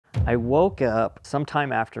I woke up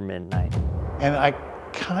sometime after midnight. And I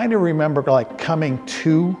kind of remember like coming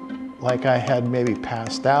to, like I had maybe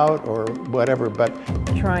passed out or whatever, but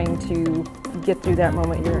trying to get through that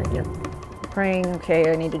moment, you're praying,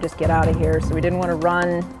 okay, I need to just get out of here. So we didn't want to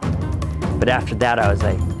run. But after that, I was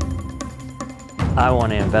like, I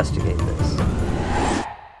want to investigate this.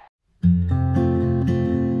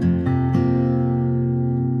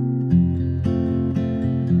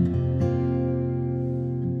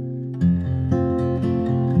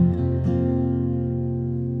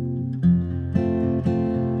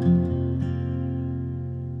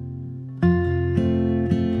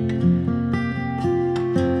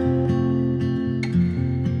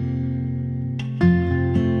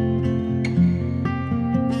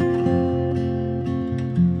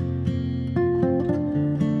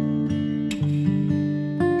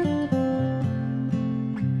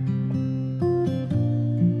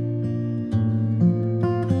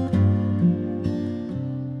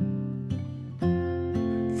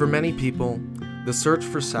 For many people, the search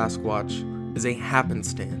for Sasquatch is a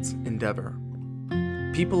happenstance endeavor.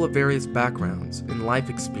 People of various backgrounds and life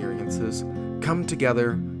experiences come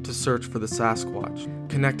together to search for the Sasquatch,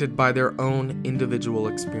 connected by their own individual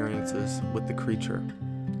experiences with the creature.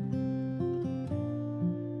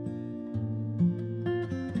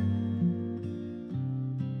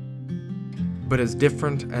 But as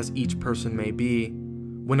different as each person may be,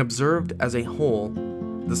 when observed as a whole,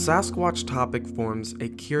 the Sasquatch topic forms a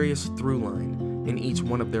curious through line in each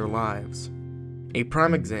one of their lives. A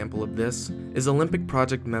prime example of this is Olympic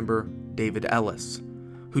Project member David Ellis,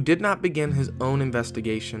 who did not begin his own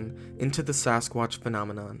investigation into the Sasquatch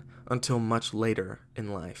phenomenon until much later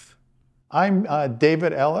in life. I'm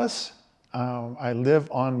David Ellis. I live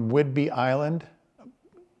on Whidbey Island.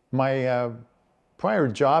 My prior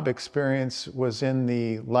job experience was in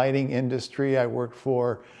the lighting industry. I worked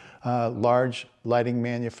for large lighting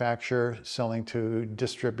manufacturer selling to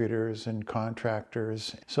distributors and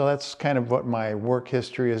contractors. So that's kind of what my work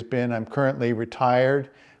history has been. I'm currently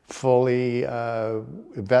retired, fully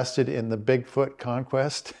vested in the Bigfoot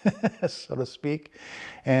conquest, so to speak,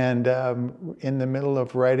 and in the middle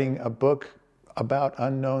of writing a book about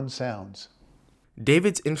unknown sounds.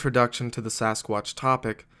 David's introduction to the Sasquatch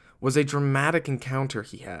topic was a dramatic encounter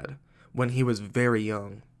he had when he was very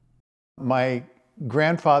young. My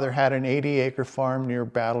grandfather had an 80-acre farm near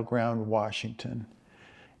Battleground, Washington.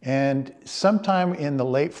 And sometime in the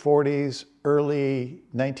late 40s, early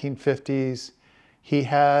 1950s, he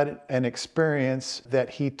had an experience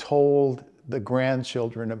that he told the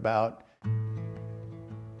grandchildren about.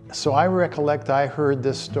 So I recollect I heard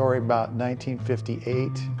this story about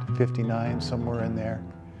 1958, 59, somewhere in there.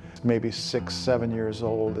 Maybe 6, 7 years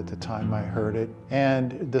old at the time I heard it.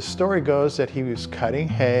 And the story goes that he was cutting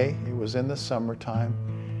hay, it was in the summertime,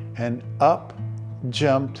 and up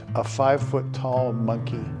jumped a 5-foot tall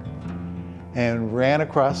monkey and ran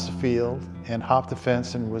across the field and hopped the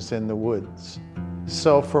fence and was in the woods.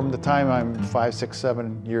 So from the time I'm 5, 6,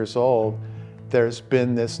 7 years old, there's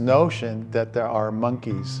been this notion that there are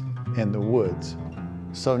monkeys in the woods.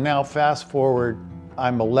 So now fast forward,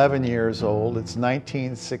 I'm 11 years old, it's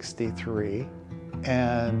 1963,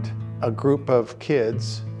 and a group of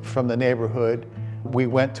kids from the neighborhood, we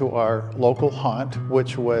went to our local haunt,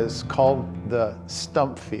 which was called the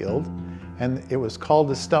Stump Field. And it was called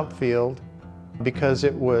the Stump Field because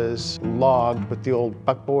it was logged with the old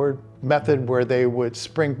buckboard method where they would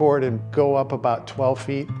springboard and go up about 12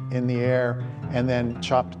 feet in the air and then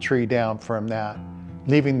chop the tree down from that,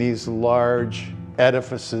 leaving these large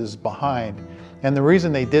edifices behind. And the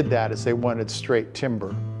reason they did that is they wanted straight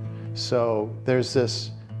timber. So there's this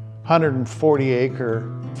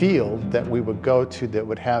 140-acre field that we would go to that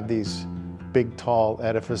would have these big, tall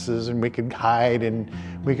edifices, and we could hide and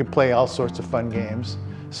we could play all sorts of fun games.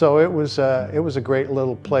 So it was a great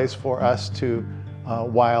little place for us to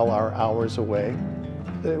while our hours away.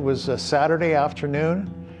 It was a Saturday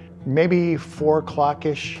afternoon, maybe 4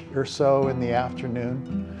 o'clock-ish or so in the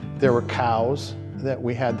afternoon. There were cows that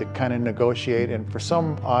we had to kind of negotiate, and for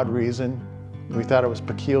some odd reason, we thought it was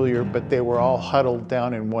peculiar, but they were all huddled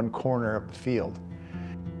down in one corner of the field.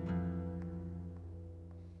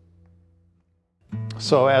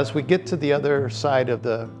 So as we get to the other side of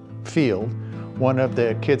the field, one of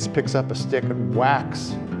the kids picks up a stick and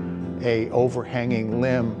whacks a overhanging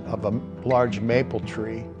limb of a large maple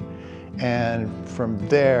tree, and from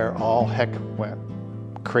there, all heck went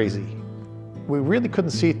crazy. We really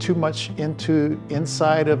couldn't see too much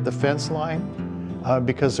inside of the fence line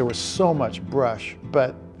because there was so much brush,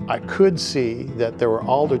 but I could see that there were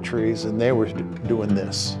alder trees and they were doing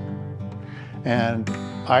this. And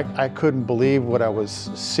I couldn't believe what I was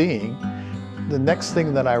seeing. The next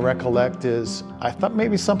thing that I recollect is I thought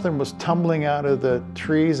maybe something was tumbling out of the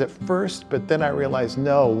trees at first, but then I realized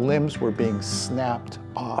no, limbs were being snapped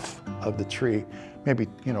off of the tree, maybe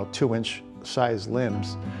 2-inch size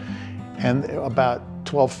limbs, and about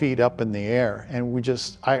 12 feet up in the air. And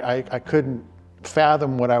I couldn't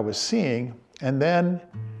fathom what I was seeing. And then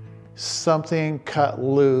something cut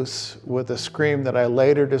loose with a scream that I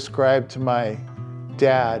later described to my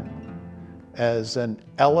dad as an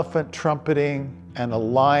elephant trumpeting and a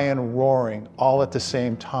lion roaring all at the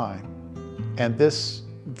same time. And this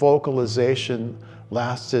vocalization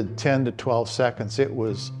lasted 10 to 12 seconds. It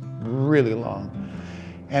was really long.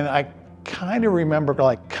 And I kind of remember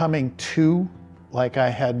like coming to, like I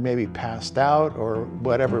had maybe passed out or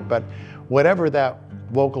whatever, but whatever that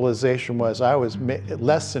vocalization was, I was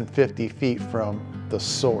less than 50 feet from the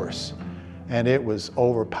source. And it was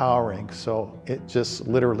overpowering, so it just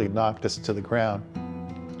literally knocked us to the ground.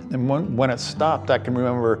 And when it stopped, I can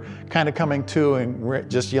remember kind of coming to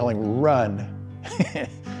and just yelling, "Run!"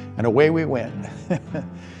 And away we went.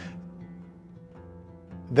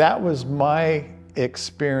 That was my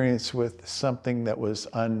experience with something that was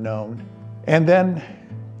unknown. And then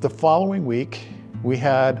the following week, we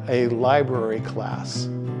had a library class.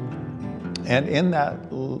 And in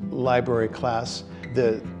that library class,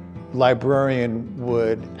 the librarian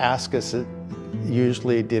would ask us,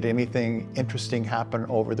 usually, did anything interesting happen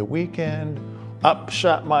over the weekend? Up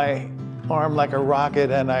shot my arm like a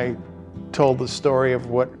rocket, and I told the story of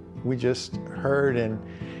what we just heard, and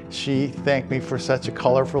she thanked me for such a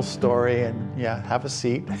colorful story, and yeah, have a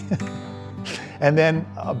seat. And then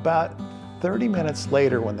about 30 minutes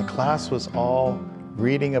later, when the class was all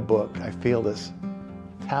reading a book, I feel this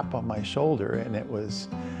tap on my shoulder, and it was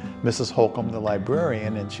Mrs. Holcomb, the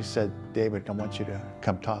librarian, and she said, "David, I want you to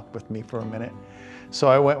come talk with me for a minute." So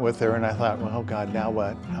I went with her, and I thought, well, oh God, now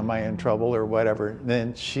what? Am I in trouble or whatever? And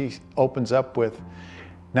then she opens up with,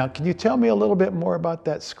 "Now, can you tell me a little bit more about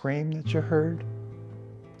that scream that you heard?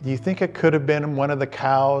 Do you think it could have been one of the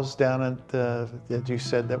cows down at that you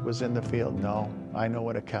said that was in the field?" "No, I know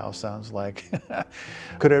what a cow sounds like."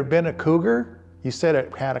 "Could it have been a cougar? You said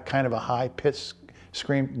it had a kind of a high-pitched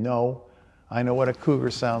scream." "No, I know what a cougar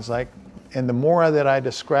sounds like." And the more that I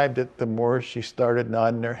described it, the more she started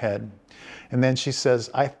nodding her head. And then she says,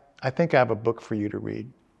 I think I have a book for you to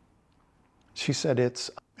read." She said,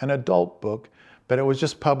 "It's an adult book, but it was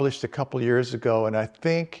just published a couple years ago, and I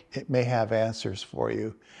think it may have answers for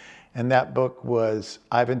you." And that book was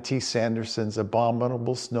Ivan T. Sanderson's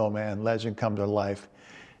Abominable Snowman, Legend Come to Life.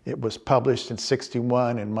 It was published in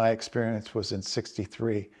 '61, and my experience was in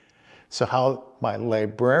 '63. So how my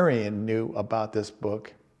librarian knew about this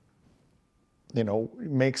book,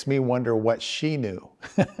 makes me wonder what she knew.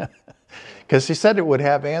 Because she said it would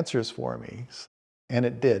have answers for me, and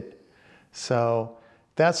it did. So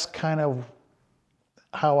that's kind of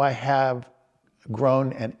how I have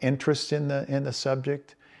grown an interest in the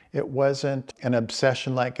subject. It wasn't an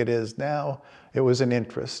obsession like it is now. It was an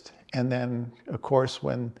interest. And then, of course,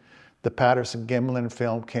 when the Patterson-Gimlin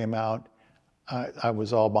film came out, I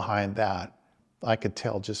was all behind that. I could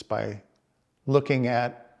tell just by looking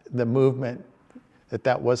at the movement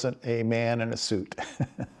that wasn't a man in a suit.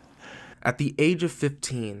 At the age of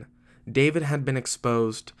 15, David had been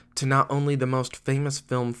exposed to not only the most famous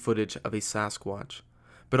film footage of a Sasquatch,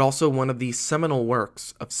 but also one of the seminal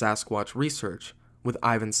works of Sasquatch research with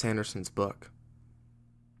Ivan Sanderson's book.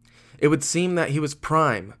 It would seem that he was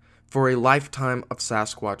prime for a lifetime of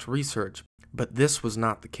Sasquatch research, but this was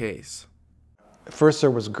not the case. First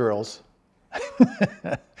there was girls,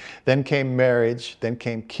 then came marriage, then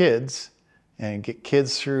came kids, and get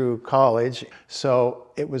kids through college.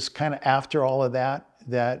 So it was kind of after all of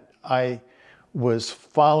that I was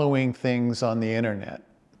following things on the internet.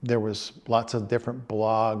 There was lots of different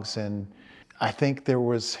blogs, and I think there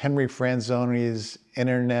was Henry Franzoni's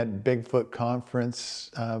Internet Bigfoot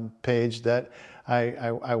Conference page that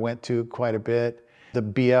I went to quite a bit. The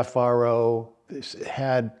BFRO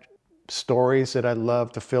had stories that I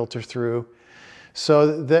loved to filter through.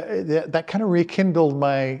 So that kind of rekindled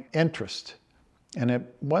my interest. And it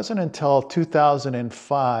wasn't until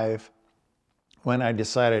 2005 when I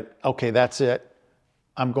decided, okay, that's it.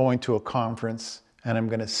 I'm going to a conference and I'm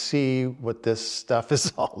going to see what this stuff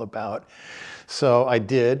is all about. So I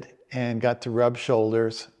did and got to rub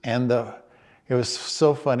shoulders. And it was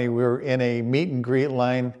so funny. We were in a meet and greet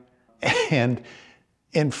line, and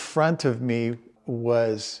in front of me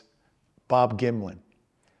was Bob Gimlin.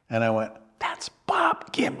 And I went, "That's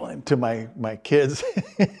Bob Gimlin," to my kids.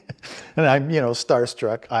 And I'm,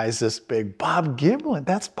 starstruck, eyes this big. "Bob Gimlin,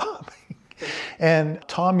 that's Bob." And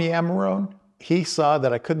Tom Yamarone, he saw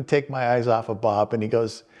that I couldn't take my eyes off of Bob, and he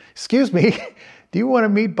goes, "Excuse me, do you want to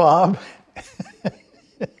meet Bob?"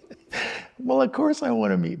 Well, of course I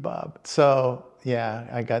want to meet Bob. So yeah,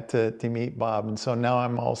 I got to meet Bob. And so now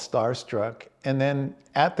I'm all starstruck. And then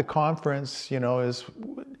at the conference, you know, is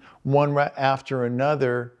one right after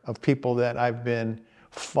another of people that I've been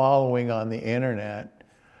following on the internet,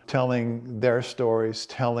 telling their stories,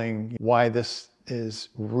 telling why this is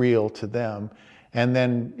real to them. And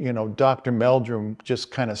then, you know, Dr. Meldrum just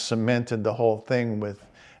kind of cemented the whole thing with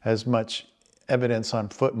as much evidence on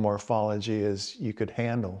foot morphology as you could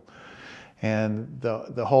handle. And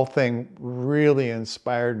the whole thing really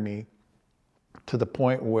inspired me to the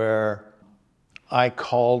point where I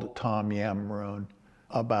called Tom Yamarone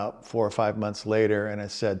about 4 or 5 months later, and I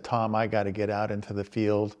said, "Tom, I got to get out into the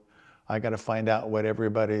field. I got to find out what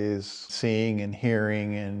everybody is seeing and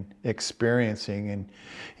hearing and experiencing." And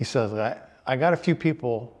he says, I got a few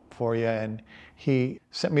people for you. And he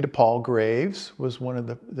sent me to Paul Graves, was one of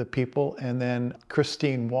the people, and then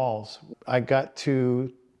Christine Walls. I got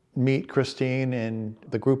to meet Christine, and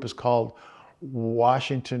the group is called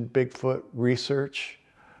Washington Bigfoot Research,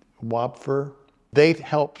 WOBFR. They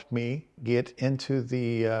helped me get into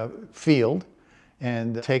the field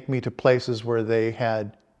and take me to places where they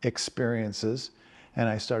had experiences, and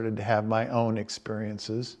I started to have my own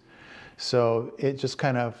experiences. So it just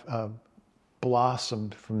kind of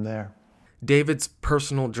blossomed from there. David's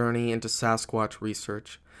personal journey into Sasquatch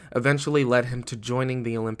research eventually led him to joining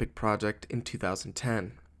the Olympic Project in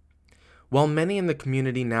 2010. While many in the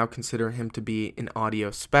community now consider him to be an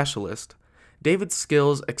audio specialist, David's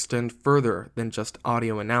skills extend further than just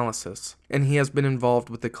audio analysis, and he has been involved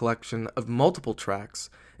with the collection of multiple tracks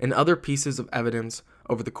and other pieces of evidence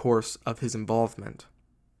over the course of his involvement.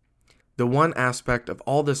 The one aspect of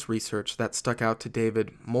all this research that stuck out to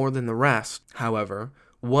David more than the rest, however,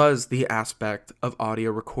 was the aspect of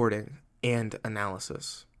audio recording and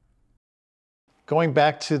analysis. Going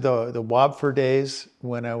back to the WOBFR days,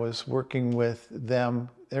 when I was working with them,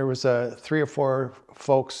 there was 3 or 4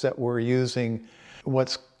 folks that were using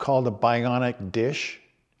what's called a bionic dish,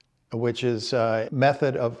 which is a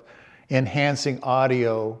method of enhancing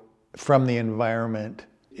audio from the environment.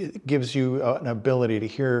 It gives you an ability to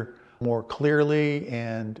hear more clearly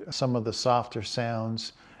and some of the softer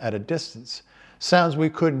sounds at a distance. Sounds we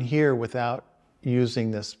couldn't hear without using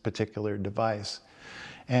this particular device.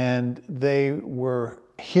 And they were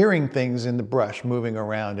hearing things in the brush moving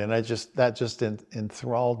around, and that just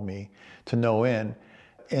enthralled me to no end.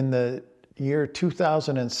 In the year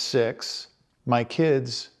 2006, my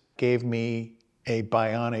kids gave me a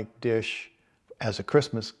bionic dish as a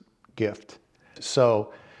Christmas gift.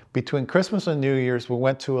 So between Christmas and New Year's, we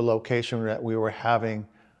went to a location that we were having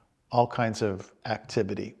all kinds of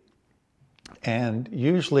activity. And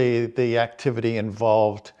usually the activity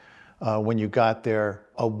involved, when you got there,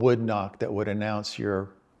 a wood knock that would announce your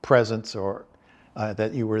presence or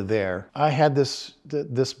that you were there. I had this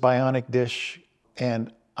bionic dish,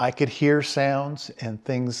 and I could hear sounds and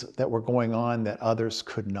things that were going on that others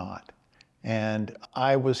could not. And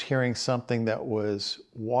I was hearing something that was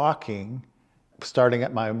walking, starting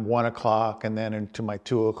at my 1 o'clock and then into my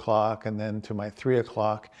 2 o'clock and then to my 3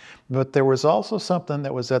 o'clock. But there was also something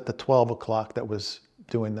that was at the 12 o'clock that was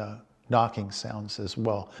doing the knocking sounds as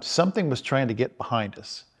well. Something was trying to get behind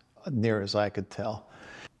us, near as I could tell.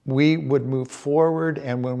 We would move forward,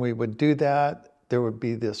 and when we would do that, there would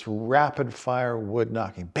be this rapid fire wood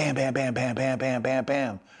knocking. Bam, bam, bam, bam, bam, bam, bam,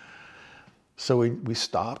 bam. So we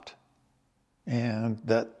stopped, and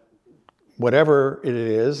that whatever it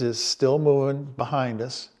is still moving behind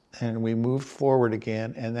us, and we moved forward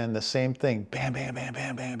again, and then the same thing, bam, bam, bam,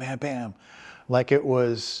 bam, bam, bam, bam. Like it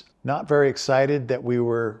was not very excited that we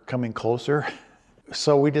were coming closer.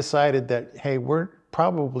 So we decided that, hey, we're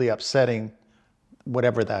probably upsetting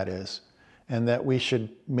whatever that is, and that we should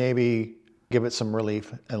maybe give it some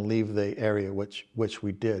relief and leave the area, which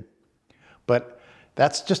we did. But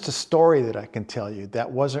that's just a story that I can tell you. That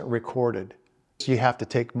wasn't recorded. You have to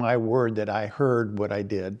take my word that I heard what I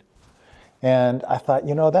did. And I thought,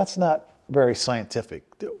 you know, that's not very scientific.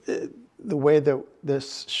 The way that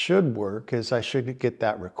this should work is I should get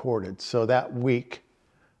that recorded. So that week,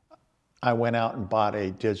 I went out and bought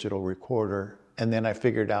a digital recorder, and then I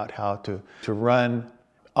figured out how to run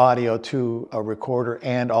audio to a recorder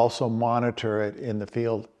and also monitor it in the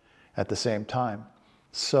field at the same time.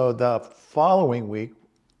 So the following week,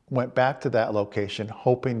 went back to that location,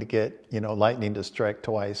 hoping to get, you know, lightning to strike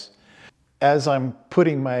twice. As I'm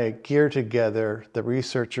putting my gear together, the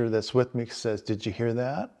researcher that's with me says, "Did you hear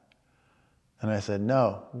that?" And I said,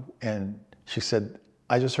 "No." And she said,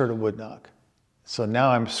 I just heard a wood knock. So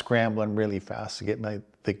now I'm scrambling really fast to get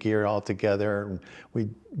the gear all together. And we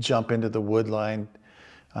jump into the wood line.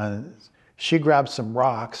 She grabs some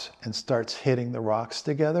rocks and starts hitting the rocks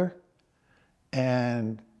together.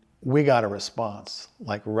 And we got a response,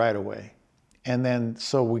 like right away. And then,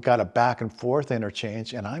 so we got a back and forth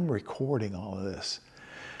interchange, and I'm recording all of this.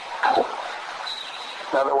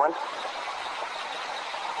 Another one.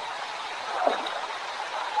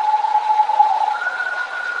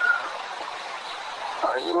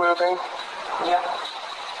 Are you moving? Yeah.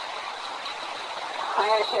 I'm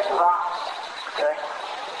gonna hit rocks. Okay.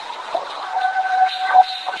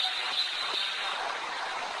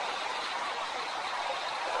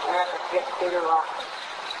 I'm gonna get bigger rocks.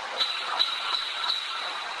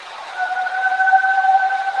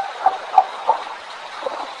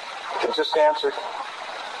 It just answered.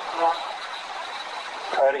 Yeah.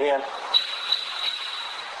 Try it again.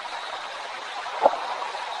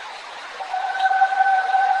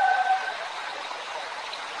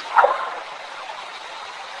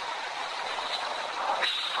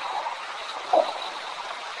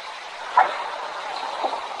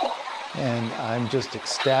 And I'm just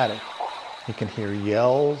ecstatic. You can hear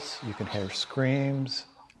yells, you can hear screams.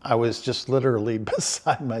 I was just literally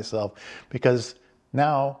beside myself because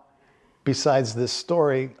now, besides this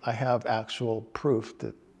story, I have actual proof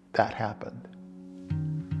that that happened.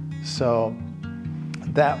 So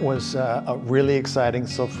that was really exciting.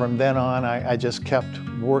 So from then on, I just kept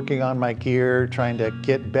working on my gear, trying to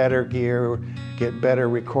get better gear, get better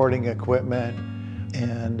recording equipment,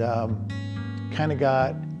 and kind of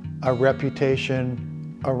got a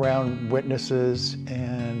reputation around witnesses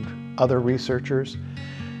and other researchers.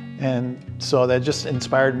 And so that just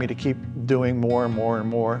inspired me to keep doing more and more and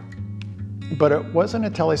more. But it wasn't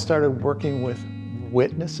until I started working with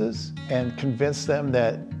witnesses and convinced them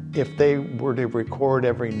that if they were to record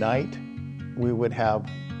every night, we would have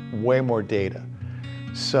way more data.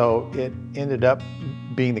 So it ended up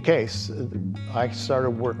being the case. I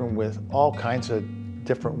started working with all kinds of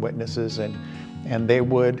different witnesses, and they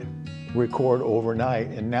would record overnight.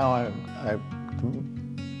 And now I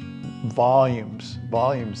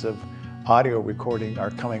volumes of audio recording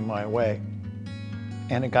are coming my way.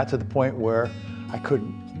 And it got to the point where I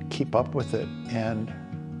couldn't keep up with it. And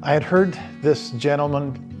I had heard this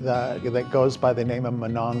gentleman that goes by the name of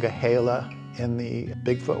Monongahela in the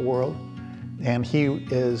Bigfoot world. And he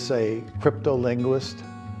is a cryptolinguist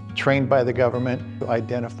trained by the government to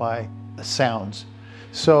identify sounds.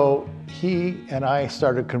 So he and I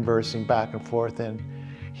started conversing back and forth, and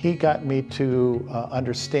he got me to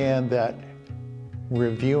understand that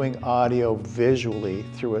reviewing audio visually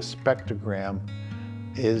through a spectrogram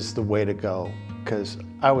is the way to go. Because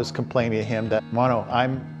I was complaining to him that, Mono,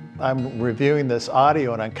 I'm reviewing this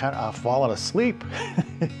audio and I've fallen asleep.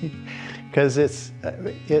 Because it's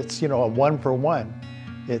a 1 for 1.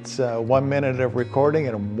 It's 1 minute of recording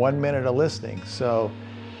and 1 minute of listening. So,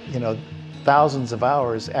 thousands of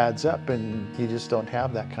hours adds up, and you just don't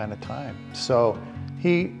have that kind of time. So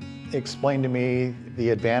he explained to me the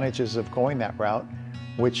advantages of going that route,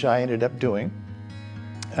 which I ended up doing,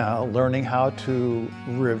 learning how to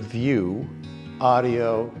review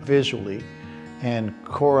audio visually and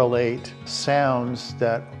correlate sounds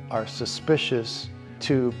that are suspicious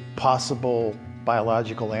to possible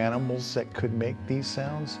biological animals that could make these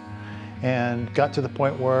sounds, and got to the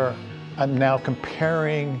point where I'm now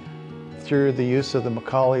comparing through the use of the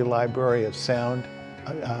Macaulay Library of Sound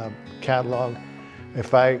catalog.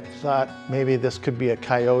 If I thought maybe this could be a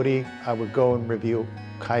coyote, I would go and review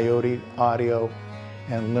coyote audio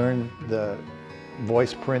and learn the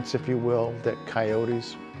voice prints, if you will, that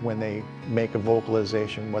coyotes, when they make a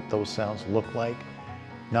vocalization, what those sounds look like.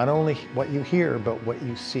 Not only what you hear, but what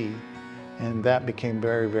you see. And that became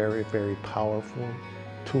very, very, very powerful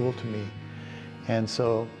tool to me. And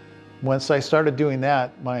so once I started doing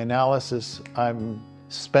that, my analysis, I'm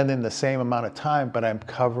spending the same amount of time, but I'm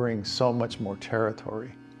covering so much more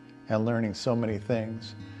territory and learning so many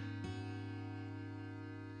things.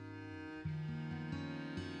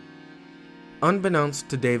 Unbeknownst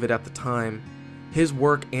to David at the time, his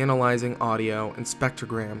work analyzing audio and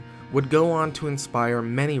spectrogram would go on to inspire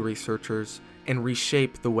many researchers and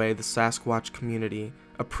reshape the way the Sasquatch community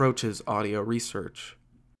approaches audio research.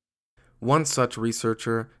 One such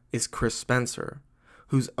researcher is Chris Spencer,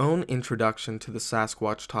 whose own introduction to the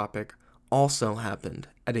Sasquatch topic also happened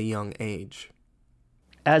at a young age.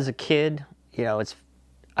 As a kid,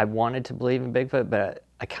 I wanted to believe in Bigfoot, but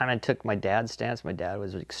I kind of took my dad's stance. My dad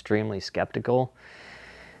was extremely skeptical.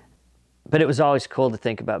 But it was always cool to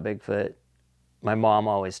think about Bigfoot. my mom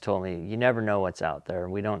always told me, you never know what's out there.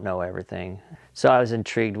 We don't know everything. So I was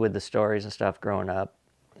intrigued with the stories and stuff growing up.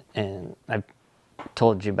 And I've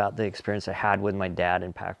told you about the experience I had with my dad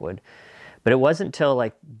in Packwood. But it wasn't until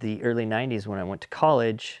like the early 90s when I went to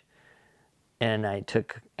college and I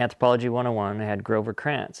took Anthropology 101. I had Grover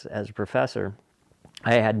Krantz as a professor.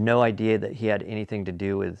 I had no idea that he had anything to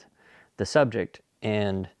do with the subject.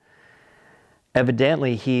 And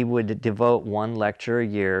evidently, he would devote one lecture a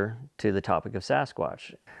year to the topic of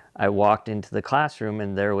Sasquatch. I walked into the classroom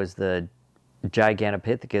and there was the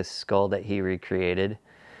Gigantopithecus skull that he recreated,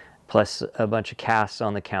 plus a bunch of casts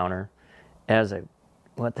on the counter. And I was like,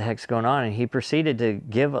 what the heck's going on? And he proceeded to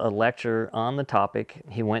give a lecture on the topic.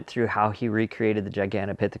 He went through how he recreated the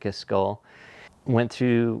Gigantopithecus skull, went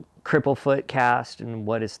through Cripplefoot cast and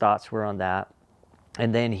what his thoughts were on that.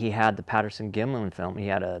 And then he had the Patterson-Gimlin film. He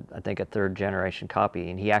had, I think, a third-generation copy,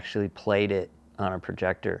 and he actually played it on a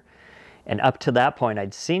projector. And up to that point,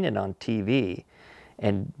 I'd seen it on TV.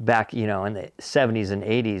 And back, in the 70s and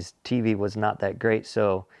 80s, TV was not that great.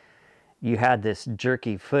 So you had this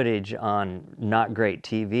jerky footage on not great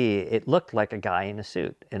TV. It looked like a guy in a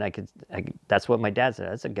suit. And that's what my dad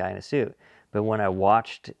said, that's a guy in a suit. But when I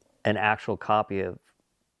watched an actual copy of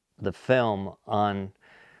the film on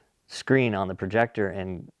screen on the projector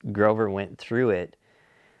and Grover went through it,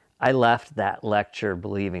 I left that lecture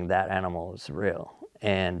believing that animal was real.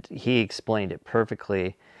 And he explained it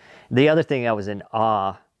perfectly. The other thing I was in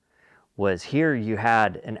awe was here you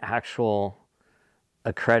had an actual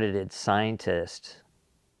accredited scientist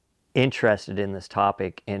interested in this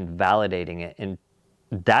topic and validating it. And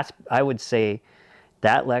that's, I would say,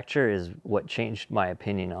 that lecture is what changed my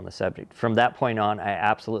opinion on the subject. From that point on, I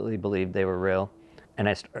absolutely believed they were real. And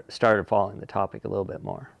I started following the topic a little bit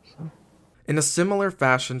more. So. In a similar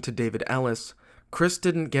fashion to David Ellis, Chris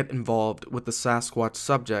didn't get involved with the Sasquatch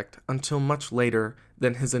subject until much later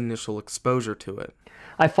than his initial exposure to it.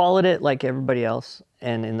 I followed it like everybody else,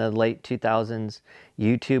 and in the late 2000s,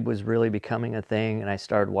 YouTube was really becoming a thing, and I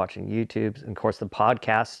started watching YouTube. And of course, the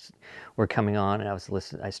podcasts were coming on, and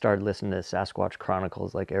I started listening to Sasquatch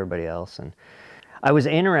Chronicles like everybody else. And I was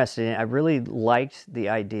interested in it. I really liked the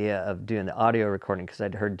idea of doing the audio recording because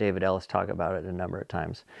I'd heard David Ellis talk about it a number of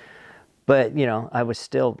times. But,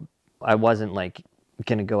 I wasn't like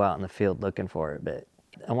going to go out in the field looking for it. But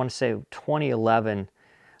I want to say 2011,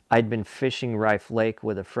 I'd been fishing Rife Lake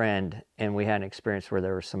with a friend, and we had an experience where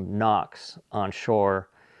there were some knocks on shore.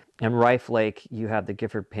 And Rife Lake, you have the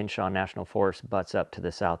Gifford-Pinchot National Forest butts up to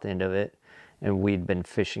the south end of it. And we'd been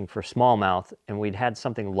fishing for smallmouth, and we'd had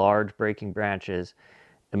something large breaking branches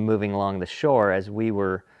and moving along the shore as we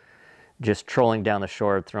were just trolling down the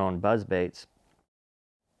shore throwing buzz baits.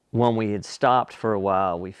 When we had stopped for a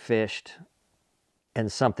while, we fished,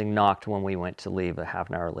 and something knocked when we went to leave a half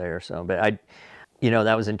an hour later or so. But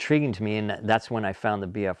that was intriguing to me, and that's when I found the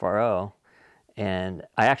BFRO. And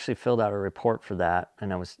I actually filled out a report for that,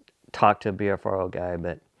 and I talked to a BFRO guy.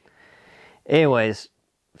 But anyways,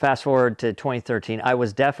 fast forward to 2013, I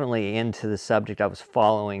was definitely into the subject. I was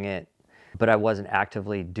following it, but I wasn't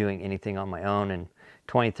actively doing anything on my own. In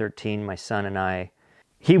 2013, my son and I,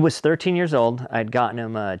 he was 13 years old. I'd gotten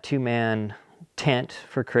him a 2-man tent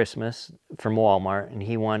for Christmas from Walmart, and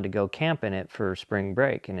he wanted to go camp in it for spring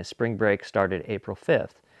break. And his spring break started April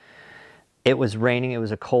 5th. It was raining. It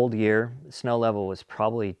was a cold year. The snow level was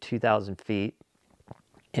probably 2,000 feet,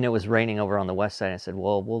 and it was raining over on the west side. I said,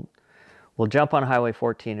 well, we'll jump on Highway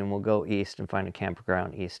 14 and we'll go east and find a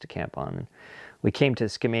campground east to camp on. And we came to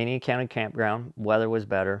Skamania County Campground. Weather was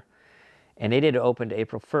better, and it had opened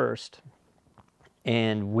April 1st,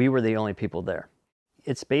 and we were the only people there.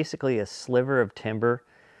 It's basically a sliver of timber,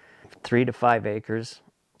 3 to 5 acres.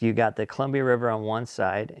 You got the Columbia River on one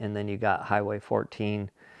side, and then you got Highway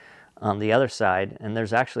 14 on the other side, and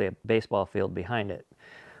there's actually a baseball field behind it.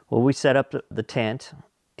 Well, we set up the tent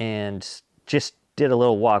and just did a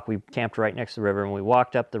little walk. We camped right next to the river, and we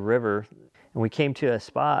walked up the river, and we came to a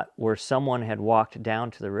spot where someone had walked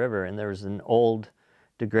down to the river, and there was an old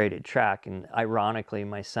degraded track. And ironically,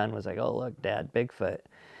 my son was like, "Oh, look, Dad, Bigfoot,"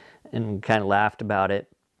 and we kind of laughed about it.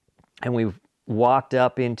 And we walked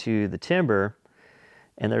up into the timber,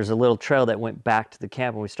 and there's a little trail that went back to the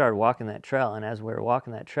camp, and we started walking that trail. And as we were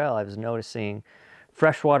walking that trail, I was noticing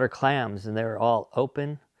freshwater clams, and they were all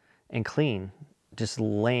open and clean, just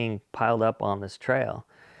laying piled up on this trail.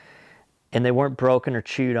 And they weren't broken or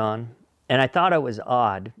chewed on. And I thought it was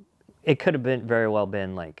odd. It could have been very well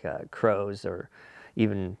been like crows or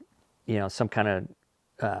even, some kind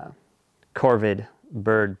of corvid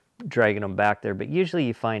bird dragging them back there. But usually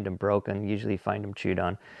you find them broken, usually you find them chewed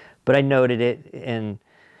on. But I noted it, and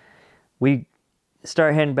we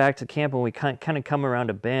start heading back to camp, and we kind of come around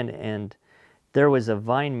a bend, and there was a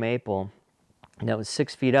vine maple that was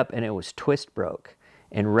 6 feet up, and it was twist broke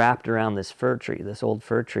and wrapped around this fir tree, this old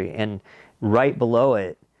fir tree. And right below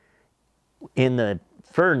it, in the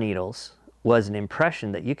fir needles, was an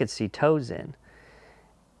impression that you could see toes in.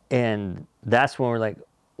 And that's when we're like,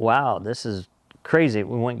 wow, this is crazy.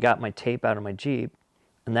 We went and got my tape out of my Jeep,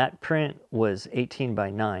 and that print was 18 by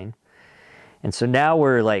 9. And so now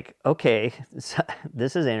we're like, okay,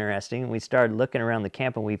 this is interesting. We started looking around the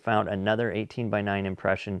camp, and we found another 18 by 9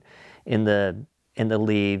 impression in the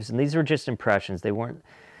leaves. And these were just impressions. They weren't,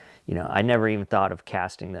 you know, I never even thought of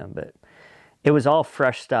casting them, but it was all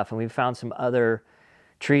fresh stuff. And we found some other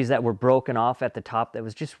trees that were broken off at the top that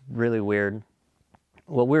was just really weird.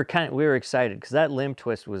 Well, we were excited because that limb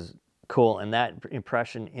twist was cool, and that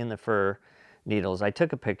impression in the fir needles, I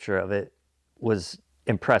took a picture of it, was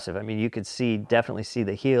impressive. I mean, you could definitely see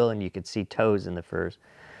the heel, and you could see toes in the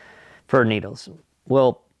fir needles.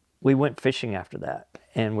 Well, we went fishing after that,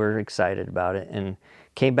 and we're excited about it, and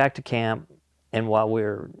came back to camp, and while we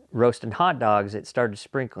were roasting hot dogs, it started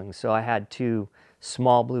sprinkling. So I had 2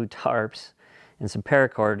 small blue tarps and some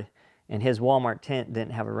paracord, and his Walmart tent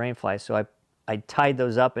didn't have a rain fly, so I tied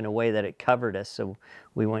those up in a way that it covered us so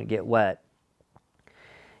we wouldn't get wet.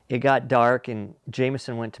 It got dark, and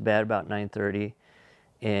Jameson went to bed about 9:30,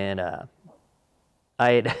 and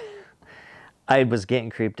I was getting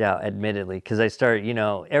creeped out, admittedly, because I started, you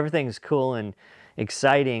know, everything's cool and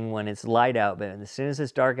exciting when it's light out, but as soon as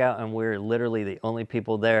it's dark out and we're literally the only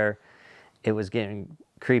people there, it was getting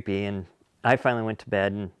creepy. And I finally went to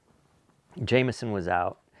bed, and Jameson was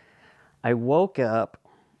out. I woke up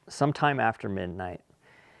sometime after midnight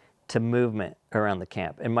to movement around the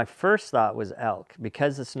camp, and my first thought was elk.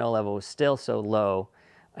 Because the snow level was still so low,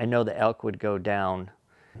 I know the elk would go down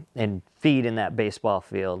and feed in that baseball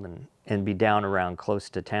field and be down around close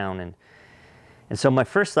to town, and so my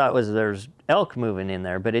first thought was there's elk moving in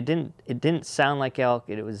there, but it didn't sound like elk.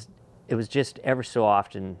 It was just ever so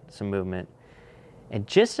often some movement. And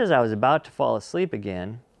just as I was about to fall asleep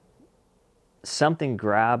again, something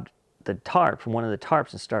grabbed the tarp from one of the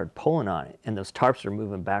tarps and started pulling on it, and those tarps were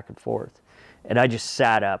moving back and forth. And I just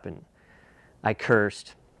sat up and I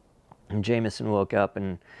cursed, and Jameson woke up,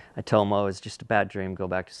 and I told him, oh, it was just a bad dream, go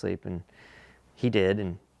back to sleep. And he did.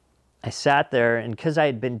 And I sat there, and because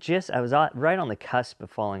I was right on the cusp of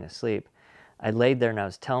falling asleep, I laid there and I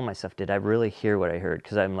was telling myself, did I really hear what I heard?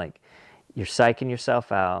 Because I'm like, you're psyching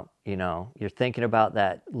yourself out, you know, you're thinking about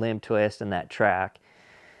that limb twist and that track.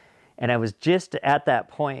 And I was just at that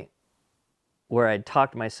point where I'd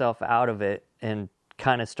talked myself out of it and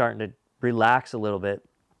kind of starting to relax a little bit.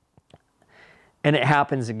 And it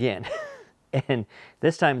happens again. And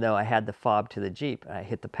this time, though, I had the fob to the Jeep. I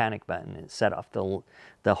hit the panic button and set off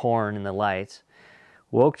the horn and the lights.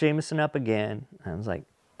 Woke Jameson up again. I was like,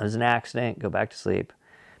 it was an accident, go back to sleep.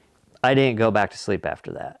 I didn't go back to sleep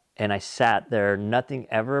after that. And I sat there. Nothing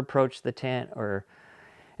ever approached the tent.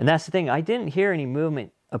 And that's the thing. I didn't hear any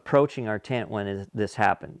movement approaching our tent when this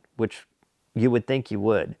happened, which you would think you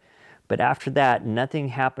would. But after that, nothing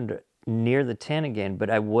happened near the tent again, but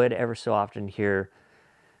I would ever so often hear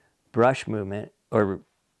brush movement or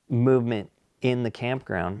movement in the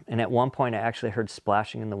campground. And at one point, I actually heard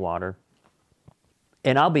splashing in the water.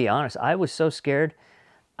 And I'll be honest, I was so scared,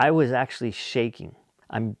 I was actually shaking.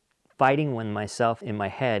 I'm fighting with myself in my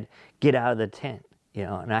head, get out of the tent, you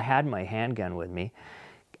know, and I had my handgun with me.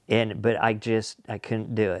 But I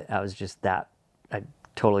couldn't do it. I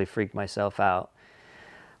totally freaked myself out.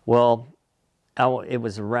 Well, it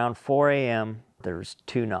was around 4 a.m. There was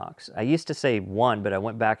 2 knocks. I used to say 1, but I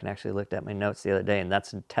went back and actually looked at my notes the other day, and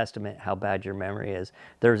that's a testament how bad your memory is.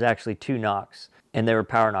 There was actually 2 knocks, and they were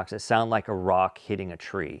power knocks. It sounded like a rock hitting a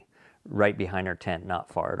tree right behind our tent, not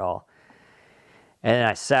far at all. And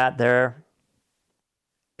I sat there,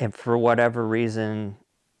 and for whatever reason,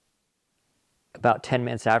 about 10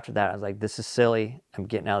 minutes after that, I was like, this is silly. I'm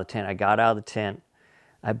getting out of the tent. I got out of the tent.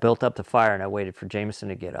 I built up the fire, and I waited for Jameson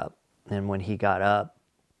to get up. And when he got up,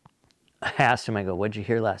 I asked him, I go, what'd you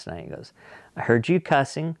hear last night? He goes, I heard you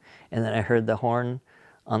cussing, and then I heard the horn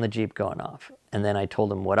on the Jeep going off. And then I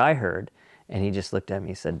told him what I heard, and he just looked at me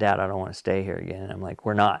and said, Dad, I don't want to stay here again. And I'm like,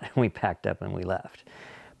 we're not. We packed up and we left.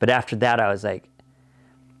 But after that, I was like,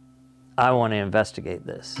 I want to investigate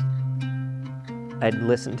this. I'd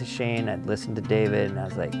listened to Shane, I'd listened to David, and I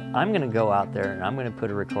was like, I'm going to go out there and I'm going to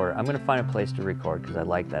put a recorder. I'm going to find a place to record because I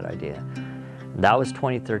like that idea. And that was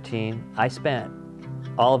 2013. I spent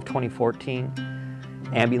all of 2014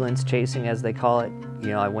 ambulance chasing, as they call it. You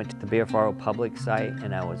know, I went to the BFRO public site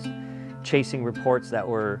and I was chasing reports that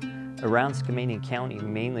were around Skamania County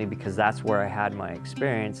mainly because that's where I had my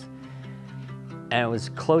experience. And it was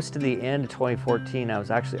close to the end of 2014. I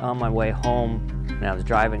was actually on my way home and I was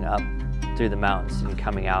driving up through the mountains and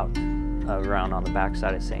coming out around on the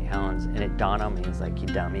backside of St. Helens, and it dawned on me, it's like, you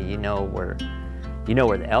dummy, you know where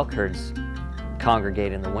the elk herds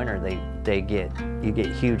congregate in the winter. You get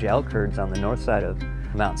huge elk herds on the north side of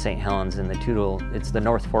Mount St. Helens in the Toutle. It's the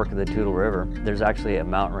North Fork of the Toutle River. There's actually a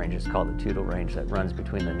mountain range, it's called the Toutle Range, that runs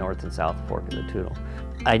between the north and south fork of the Toutle.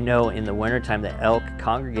 I know in the wintertime the elk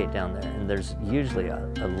congregate down there, and there's usually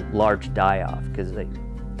a large die-off because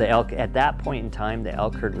the elk, at that point in time, the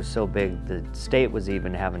elk herd was so big, the state was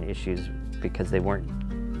even having issues because they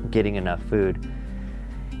weren't getting enough food.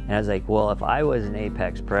 And I was like, well, if I was an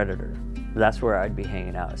apex predator, that's where I'd be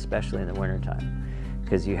hanging out, especially in the wintertime,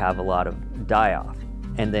 because you have a lot of die-off.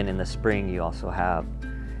 And then in the spring, you also have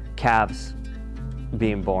calves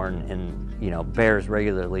being born, and, you know, bears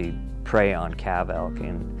regularly prey on calf elk,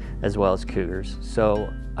 and as well as cougars.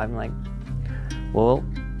 So I'm like, well,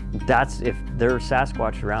 if there are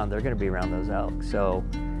Sasquatch around, they're going to be around those elk. So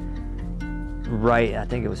right, I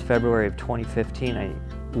think it was February of 2015, I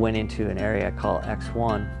went into an area called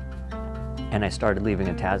X1, and I started leaving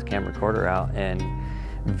a Tascam recorder out and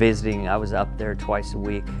visiting. I was up there twice a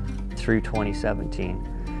week through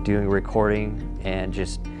 2017, doing recording and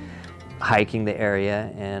just hiking the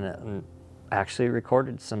area, and actually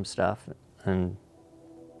recorded some stuff, and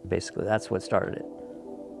basically that's what started it.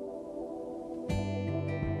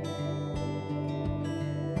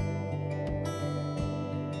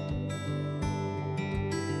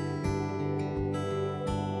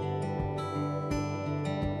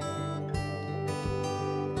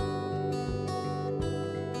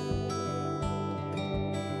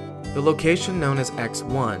 The location known as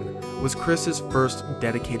X1 was Chris's first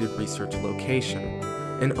dedicated research location,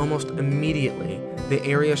 and almost immediately the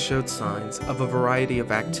area showed signs of a variety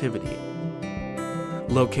of activity.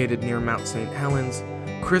 Located near Mount St. Helens,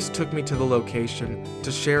 Chris took me to the location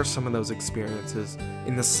to share some of those experiences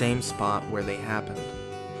in the same spot where they happened.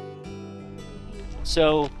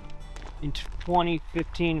 So in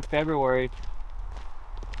 2015 February,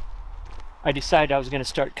 I decided I was going to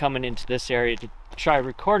start coming into this area to try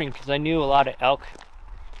recording, because I knew a lot of elk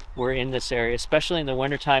were in this area, especially in the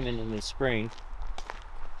wintertime and in the spring.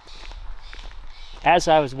 As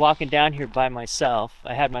I was walking down here by myself,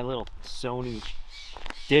 I had my little Sony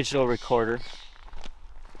digital recorder.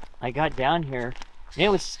 I got down here, and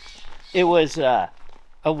it was a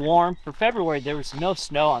warm, for February there was no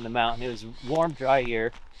snow on the mountain. It was a warm, dry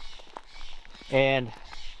year, and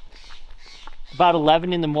about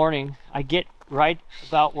 11 in the morning, I get right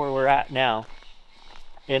about where we're at now,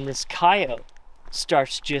 and this coyote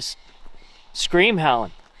starts just scream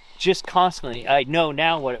howling, just constantly. I know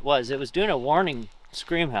now what it was. It was doing a warning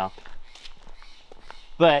scream howl.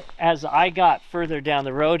 But as I got further down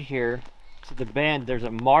the road here to the bend, there's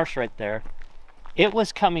a marsh right there. It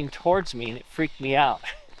was coming towards me, and it freaked me out.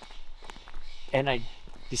 And I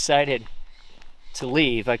decided to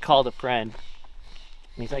leave. I called a friend,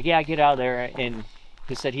 and he's like, yeah, get out of there. And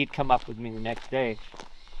he said he'd come up with me the next day.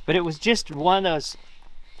 But it was just one of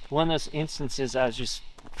those instances I was just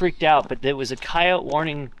freaked out. But there was a coyote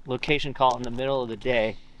warning location call in the middle of the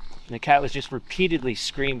day, and the coyote was just repeatedly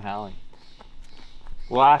scream howling.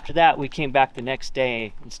 Well, after that, we came back the next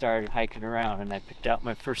day and started hiking around, and I picked out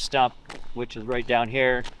my first stump, which is right down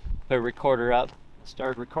here, put a recorder up,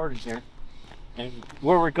 started recording here. And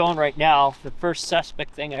where we're going right now, the first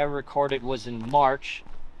suspect thing I ever recorded was in March,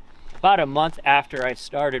 about a month after I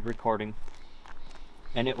started recording,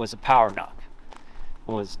 and it was a power knock.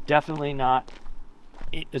 It was definitely not,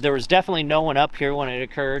 there was definitely no one up here when it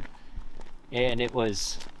occurred, and it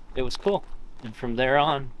was cool. And from there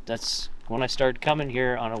on, that's when I started coming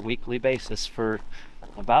here on a weekly basis for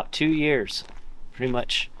about 2 years. Pretty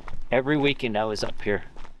much every weekend I was up here.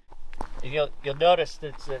 You'll notice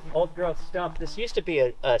that it's an old growth stump. This used to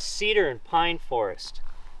be a cedar and pine forest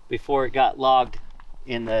before it got logged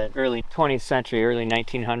in the early 20th century, early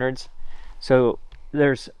 1900s. So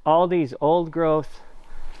there's all these old growth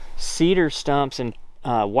cedar stumps and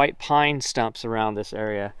white pine stumps around this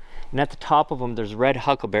area. And at the top of them, there's red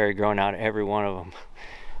huckleberry growing out of every one of them.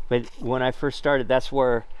 But when I first started, that's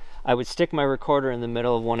where I would stick my recorder in the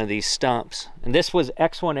middle of one of these stumps. And this was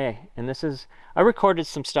X1A. And this is, I recorded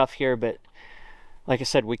some stuff here, but like I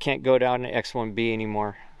said, we can't go down to X1B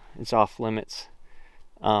anymore. It's off limits.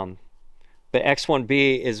 But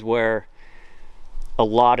X1B is where a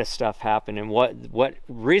lot of stuff happened. And what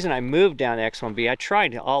reason I moved down to X1B, I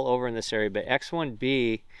tried all over in this area, but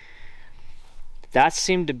X1B, that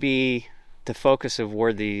seemed to be the focus of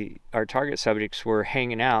where our target subjects were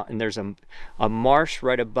hanging out, and there's a marsh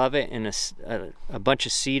right above it and a bunch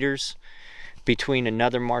of cedars between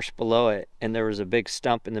another marsh below it, and there was a big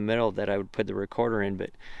stump in the middle that I would put the recorder in.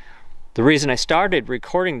 But the reason I started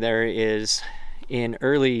recording there is in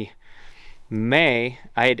early May,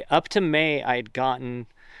 up to May I had gotten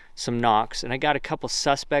some knocks, and I got a couple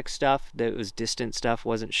suspect stuff that was distant stuff,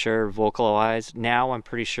 wasn't sure, vocalized. Now I'm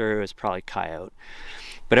pretty sure it was probably coyote,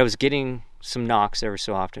 but I was getting some knocks every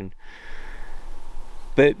so often.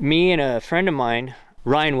 But me and a friend of mine,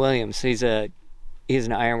 Ryan Williams, he's an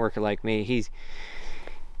iron worker like me.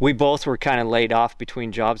 We both were kind of laid off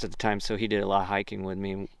between jobs at the time, so he did a lot of hiking with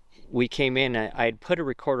me. We came in, I had put a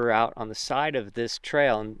recorder out on the side of this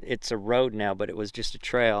trail, and it's a road now, but it was just a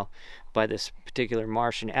trail by this particular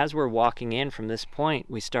marsh. And as we're walking in from this point,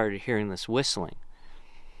 we started hearing this whistling.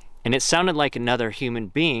 And it sounded like another human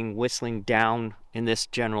being whistling down in this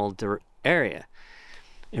general area.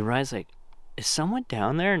 And Ryan's like, is someone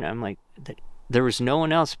down there? And I'm like, there was no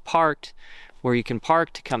one else parked where you can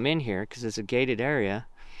park to come in here because it's a gated area.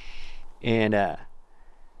 And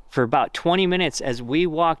for about 20 minutes as we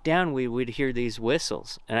walked down, we would hear these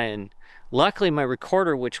whistles. And luckily my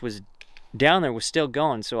recorder, which was down there, was still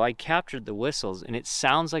going, so I captured the whistles. And it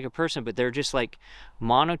sounds like a person, but they're just like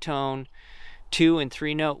monotone 2- and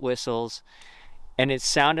 3-note whistles. And it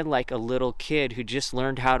sounded like a little kid who just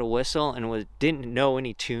learned how to whistle and didn't know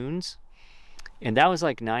any tunes. And that was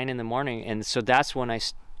like 9 in the morning. And so that's when I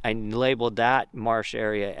labeled that marsh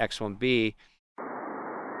area X1B.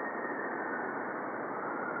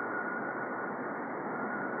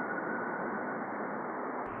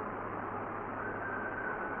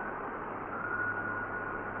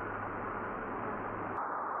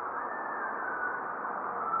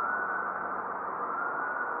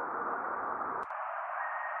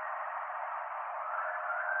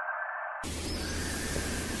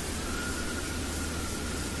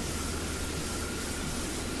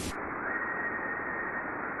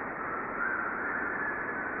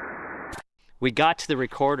 We got to the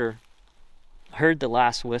recorder, heard the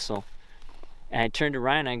last whistle, and I turned to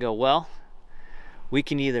Ryan and I go, well, we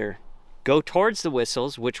can either go towards the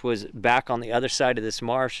whistles, which was back on the other side of this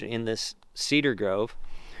marsh in this cedar grove,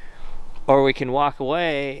 or we can walk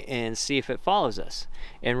away and see if it follows us.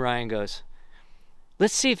 And Ryan goes,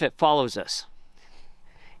 let's see if it follows us.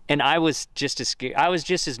 And I was just as scared. I was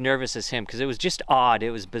just as nervous as him because it was just odd.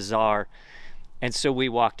 It was bizarre. And so we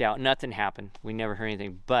walked out. Nothing happened. We never heard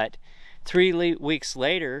anything. But 3 weeks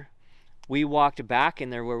later, we walked back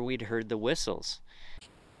in there where we'd heard the whistles.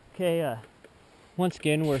 Okay, once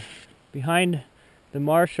again, we're behind the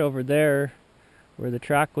marsh over there where the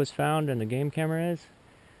track was found and the game camera is.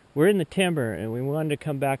 We're in the timber, and we wanted to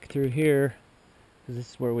come back through here because this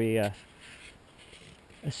is where we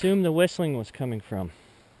assumed the whistling was coming from.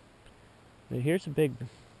 But here's a big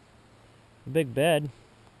bed.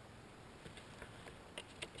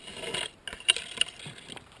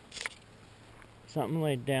 Something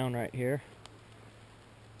laid down right here.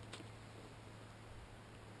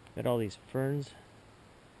 Got all these ferns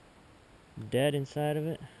dead inside of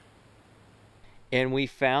it. And we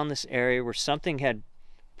found this area where something had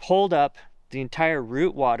pulled up the entire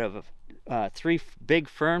root wad of 3 big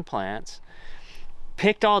fern plants,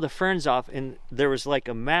 picked all the ferns off, and there was like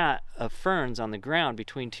a mat of ferns on the ground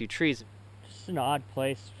between 2 trees. Just an odd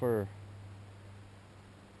place for...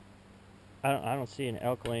 I don't see an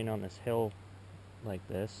elk laying on this hill like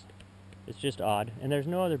this. It's just odd, and there's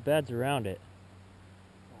no other beds around it.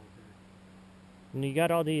 And you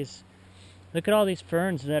got all these, look at all these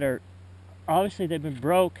ferns that are obviously they've been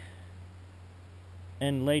broke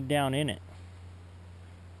and laid down in it.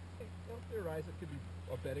 Don't theorize it could be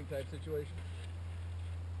a bedding type situation?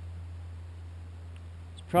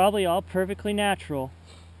 It's probably all perfectly natural.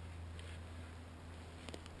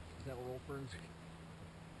 Is that what old ferns?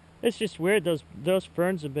 It's just weird. Those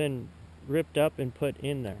ferns have been ripped up and put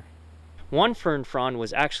in there. One fern frond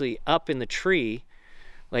was actually up in the tree,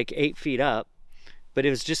 like 8 feet up, but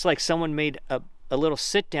it was just like someone made a little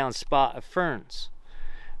sit-down spot of ferns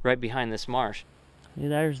right behind this marsh. Yeah,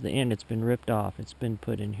 there's the end. It's been ripped off. It's been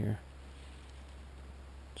put in here.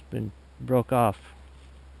 It's been broke off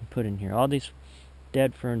and put in here. All these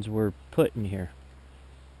dead ferns were put in here.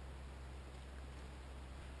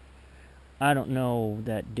 I don't know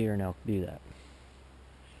that deer and elk do that.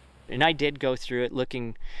 And I did go through it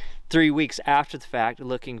looking 3 weeks after the fact,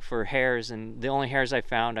 looking for hares, and the only hares I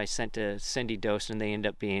found I sent to Cindy Dosen, and they ended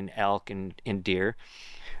up being elk and deer.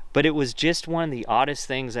 But it was just one of the oddest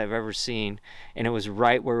things I've ever seen, and it was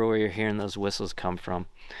right where we were hearing those whistles come from.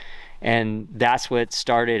 And that's what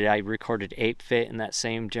started. I recorded 8 fit in that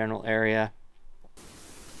same general area.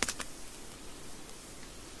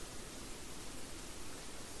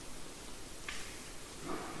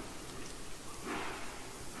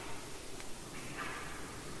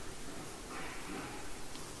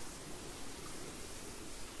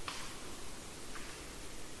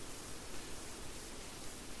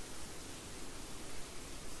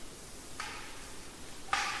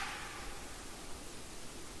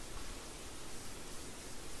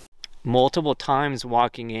 Multiple times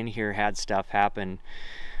walking in here had stuff happen.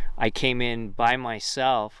 I came in by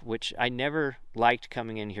myself, which I never liked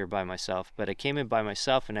coming in here by myself, but I came in by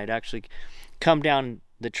myself, and I'd actually come down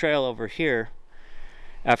the trail over here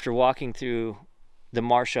after walking through the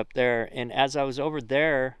marsh up there, and as I was over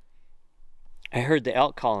there, I heard the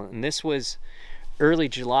elk calling, and this was early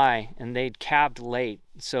July, and they'd calved late,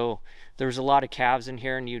 so there was a lot of calves in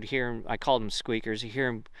here, and you'd hear them, I called them squeakers, you hear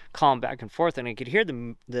them calling back and forth, and I could hear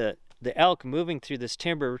the elk moving through this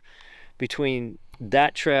timber between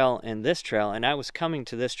that trail and this trail, and I was coming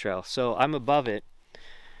to this trail, so I'm above it,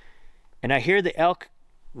 and I hear the elk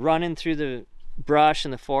running through the brush in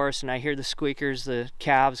the forest, and I hear the squeakers, the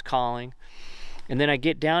calves calling, and then I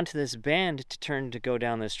get down to this bend to turn to go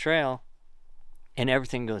down this trail, and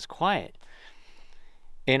everything goes quiet.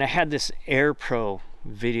 And I had this Air Pro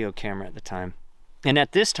video camera at the time, and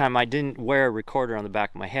at this time I didn't wear a recorder on the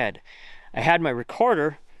back of my head. I had my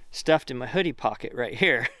recorder stuffed in my hoodie pocket right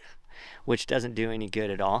here, which doesn't do any good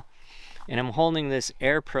at all. And I'm holding this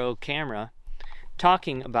Air Pro camera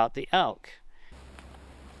talking about the elk.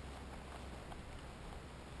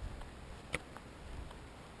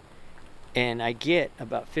 And I get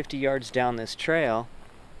about 50 yards down this trail,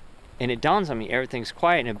 and it dawns on me everything's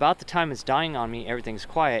quiet, and about the time it's dawning on me everything's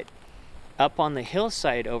quiet, up on the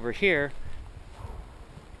hillside over here,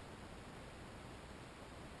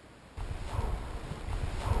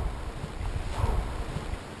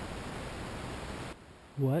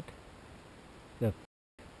 what the f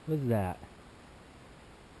was that?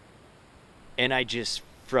 and I just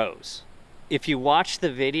froze. If you watch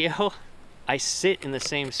the video, I sit in the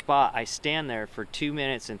same spot. I stand there for 2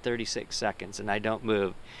 minutes and 36 seconds and I don't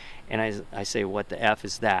move. And I say, what the F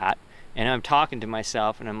is that? And I'm talking to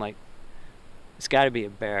myself and I'm like, it's gotta be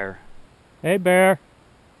a bear. Hey, bear.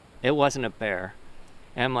 It wasn't a bear.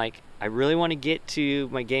 And I'm like, I really want to get to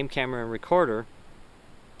my game camera and recorder.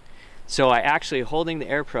 So I actually, holding the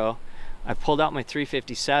Air Pro, I pulled out my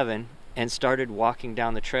 357 and started walking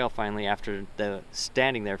down the trail finally after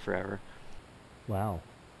standing there forever. Wow.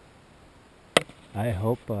 I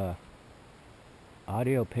hope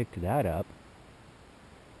audio picked that up.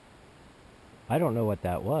 I don't know what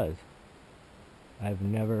that was. I've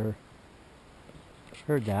never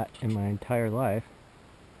heard that in my entire life.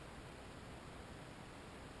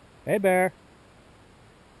 Hey, bear.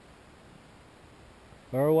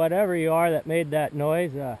 Or whatever you are that made that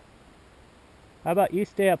noise. How about you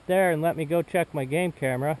stay up there and let me go check my game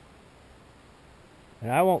camera,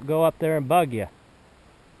 and I won't go up there and bug you.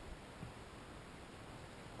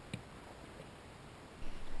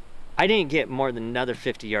 I didn't get more than another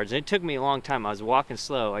 50 yards. It took me a long time. I was walking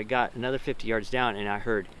slow. I got another 50 yards down and I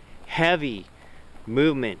heard heavy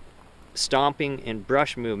movement, stomping and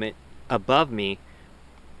brush movement above me,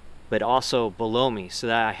 but also below me, so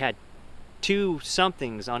that I had two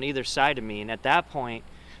somethings on either side of me. And at that point,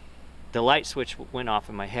 the light switch went off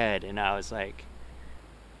in my head and I was like,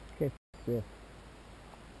 Okay, this.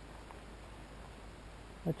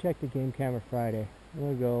 I'll check the game camera Friday. I'm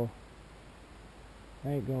gonna go. I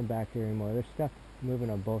ain't going back here anymore. There's stuff moving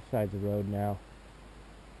on both sides of the road now.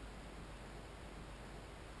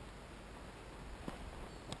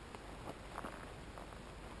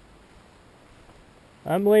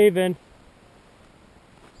 I'm leaving.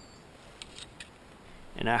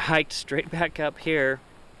 and I hiked straight back up here.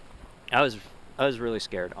 I was really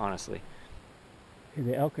scared, honestly. Hey,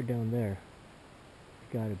 the elk are down there.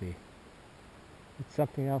 It's gotta be. But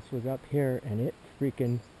something else was up here and it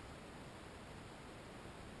freaking...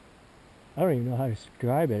 I don't even know how to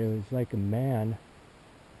describe it. It was like a man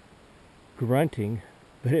grunting,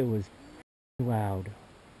 but it was loud.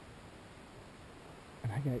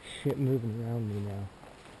 And I got shit moving around me now.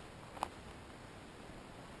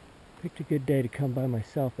 Picked a good day to come by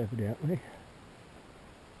myself, evidently.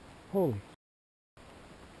 Holy.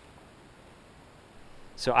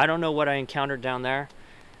 So I don't know what I encountered down there.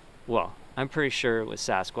 Well, I'm pretty sure it was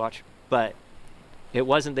Sasquatch, but it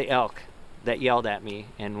wasn't the elk that yelled at me,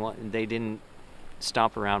 and they didn't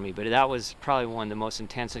stomp around me. But that was probably one of the most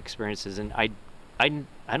intense experiences, and I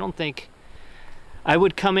don't think I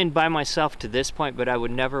would come in by myself to this point, but I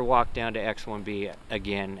would never walk down to X1B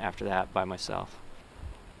again after that by myself.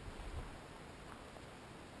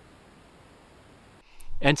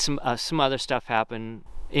 And some other stuff happened.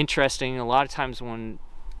 Interesting, a lot of times when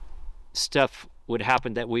stuff would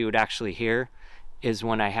happen that we would actually hear is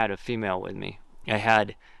when I had a female with me. I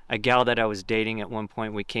had a gal that I was dating at one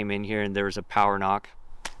point. We came in here and there was a power knock.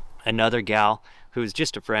 Another gal who was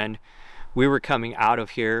just a friend. We were coming out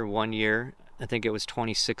of here one year, I think it was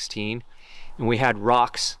 2016, and we had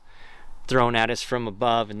rocks thrown at us from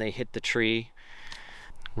above and they hit the tree.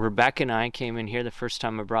 Rebecca and I came in here the first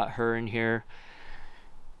time I brought her in here.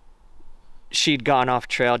 She'd gone off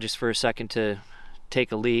trail just for a second to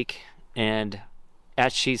take a leak, and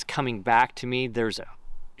as she's coming back to me, there's a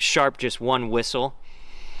sharp, just one whistle,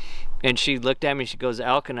 and she looked at me, she goes,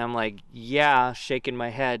 elk, and I'm like, yeah, shaking my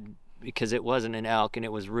head because it wasn't an elk and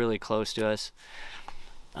it was really close to us.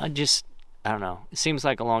 I don't know, it seems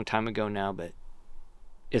like a long time ago now, but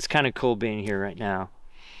it's kind of cool being here right now.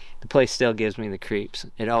 The place still gives me the creeps.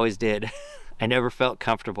 It always did. I never felt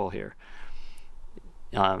comfortable here.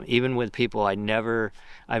 Even with people I've never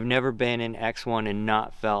been in X1 and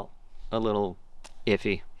not felt a little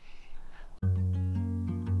iffy.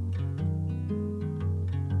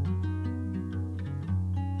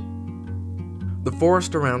 The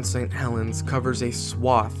forest around St. Helens covers a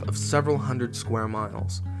swath of several hundred square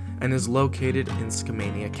miles and is located in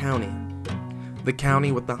Skamania County, the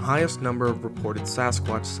county with the highest number of reported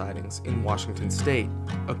Sasquatch sightings in Washington state,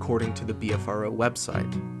 according to the BFRO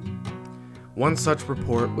website. One such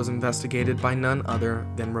report was investigated by none other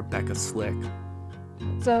than Rebecca Slick.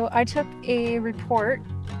 So I took a report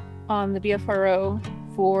on the BFRO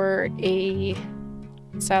for a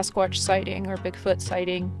Sasquatch sighting or Bigfoot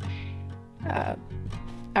sighting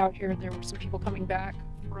out here. There were some people coming back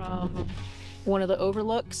from one of the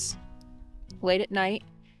overlooks late at night,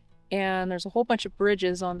 and there's a whole bunch of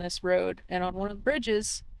bridges on this road, and on one of the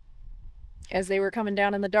bridges, as they were coming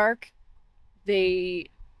down in the dark, they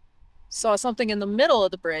saw something in the middle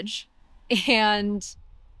of the bridge, and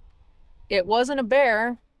it wasn't a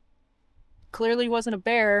bear. Clearly wasn't a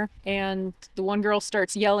bear. And the one girl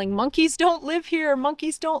starts yelling, "Monkeys don't live here!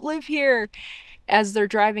 Monkeys don't live here!" as they're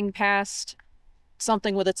driving past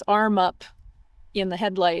something with its arm up in the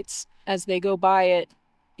headlights as they go by it.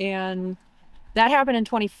 And that happened in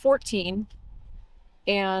 2014.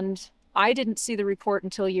 And I didn't see the report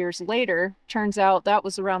until years later. Turns out that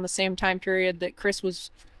was around the same time period that Chris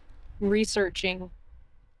was researching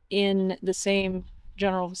in the same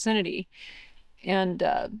general vicinity, and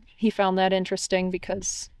he found that interesting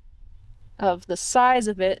because of the size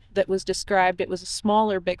of it that was described. It was a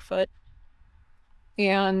smaller Bigfoot,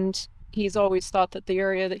 and he's always thought that the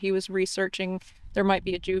area that he was researching, there might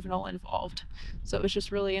be a juvenile involved. So it was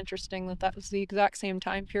just really interesting that that was the exact same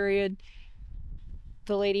time period.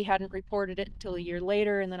 The lady hadn't reported it until a year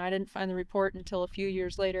later, and then I didn't find the report until a few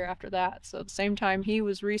years later after that. So at the same time he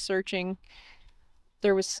was researching,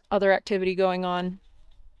 there was other activity going on.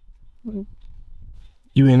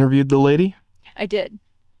 You interviewed the lady? I did.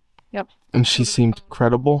 Yep. And she seemed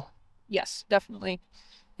credible? Yes, definitely.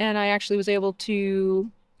 And I actually was able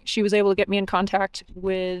to, she was able to get me in contact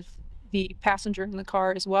with the passenger in the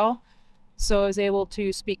car as well. So I was able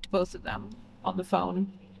to speak to both of them on the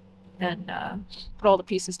phone and put all the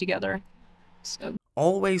pieces together. So.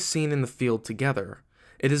 Always seen in the field together,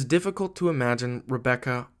 it is difficult to imagine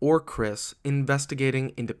Rebecca or Chris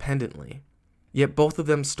investigating independently. Yet both of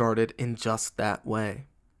them started in just that way.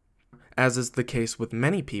 As is the case with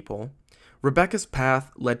many people, Rebecca's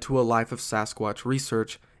path led to a life of Sasquatch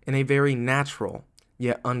research in a very natural,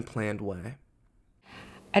 yet unplanned way.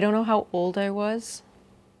 I don't know how old I was,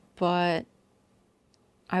 but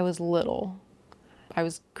I was little. I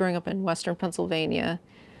was growing up in Western Pennsylvania,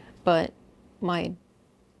 but my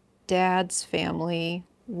dad's family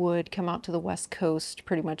would come out to the West Coast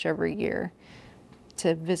pretty much every year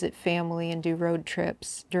to visit family and do road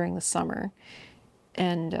trips during the summer.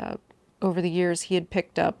 And over the years, he had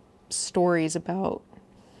picked up stories about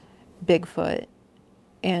Bigfoot,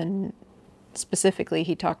 and specifically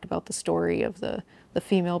he talked about the story of the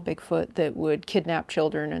female Bigfoot that would kidnap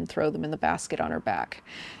children and throw them in the basket on her back.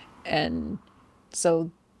 And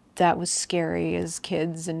so that was scary as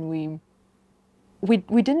kids, and we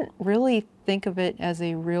didn't really think of it as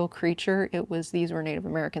a real creature. These were Native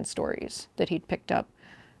American stories that he'd picked up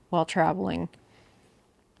while traveling.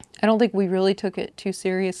 I don't think we really took it too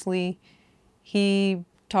seriously. He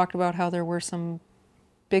talked about how there were some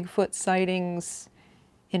Bigfoot sightings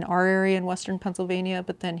in our area in Western Pennsylvania,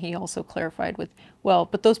 but then he also clarified with, well,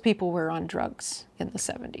 but those people were on drugs in the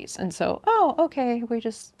 70s. And so, oh, okay, we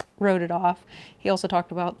just wrote it off. He also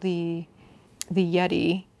talked about the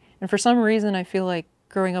Yeti. And for some reason, I feel like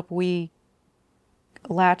growing up, we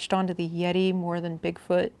latched onto the Yeti more than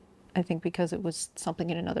Bigfoot. I think because it was something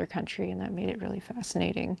in another country, and that made it really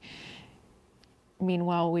fascinating.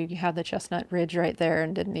 Meanwhile, we had the Chestnut Ridge right there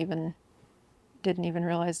and didn't even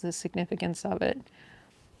realize the significance of it.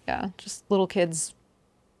 Yeah, just little kids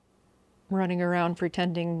running around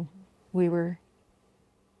pretending we were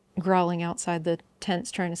growling outside the tents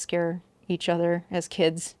trying to scare each other as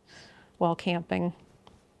kids while camping.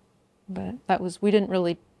 But we didn't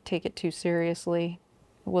really take it too seriously.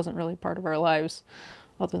 It wasn't really part of our lives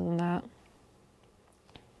other than that.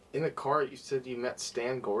 In the car, you said you met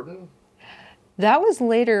Stan Gordon? That was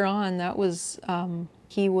later on. That was,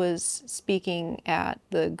 he was speaking at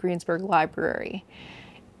the Greensburg Library.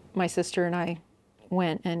 My sister and I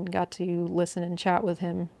went and got to listen and chat with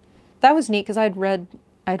him. That was neat because I'd read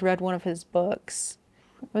one of his books.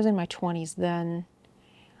 I was in my 20s then.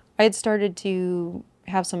 I had started to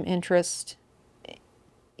have some interest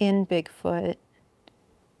in Bigfoot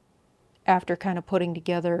after kind of putting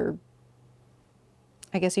together,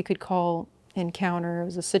 I guess you could call encounter. It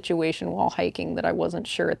was a situation while hiking that I wasn't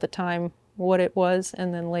sure at the time what it was,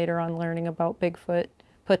 and then later on learning about Bigfoot,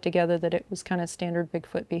 put together that it was kind of standard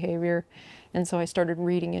Bigfoot behavior. And so I started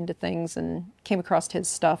reading into things and came across his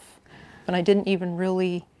stuff. And I didn't even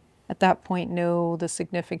really, at that point, know the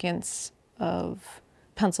significance of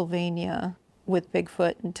Pennsylvania with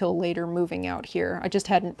Bigfoot until later moving out here. I just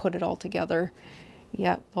hadn't put it all together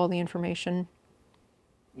yet, all the information.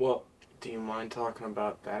 Well, do you mind talking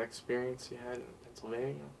about that experience you had in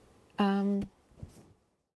Pennsylvania?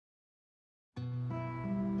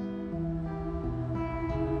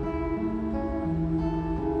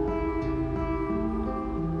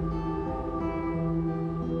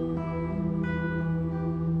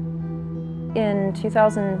 In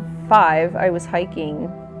 2005, I was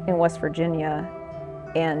hiking in West Virginia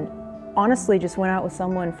and honestly just went out with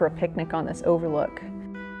someone for a picnic on this overlook.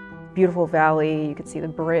 Beautiful valley, you could see the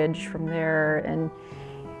bridge from there, and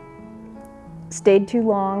stayed too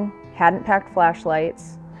long, hadn't packed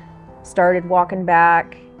flashlights, started walking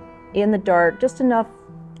back in the dark, just enough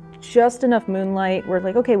moonlight. We're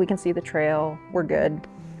like, okay, we can see the trail, we're good.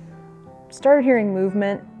 Started hearing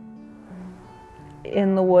movement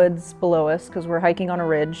in the woods below us because we're hiking on a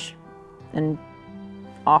ridge, and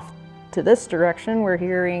off to this direction we're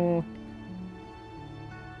hearing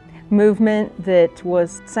movement that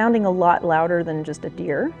was sounding a lot louder than just a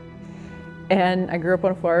deer. And I grew up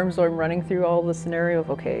on a farm, so I'm running through all the scenario of,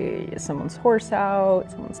 okay, is someone's horse out,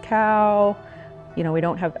 someone's cow, you know, we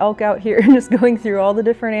don't have elk out here, just going through all the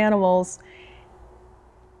different animals.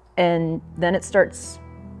 And then it starts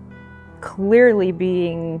clearly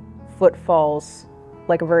being footfalls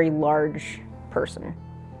like a very large person.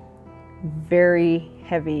 Very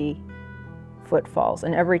heavy footfalls.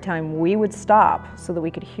 And every time we would stop so that we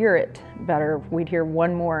could hear it better, we'd hear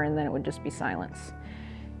one more and then it would just be silence.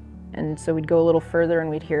 And so we'd go a little further and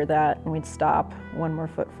we'd hear that and we'd stop, one more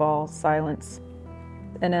footfall, silence.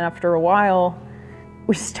 And then after a while,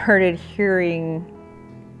 we started hearing,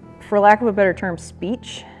 for lack of a better term,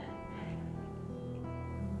 speech.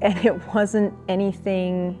 And it wasn't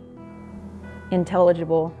anything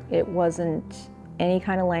intelligible. It wasn't any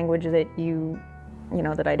kind of language that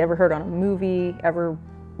that I'd ever heard on a movie, ever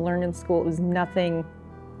learned in school. It was nothing.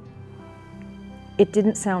 It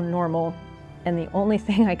didn't sound normal. And the only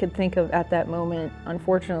thing I could think of at that moment,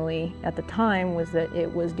 unfortunately, at the time, was that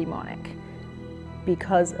it was demonic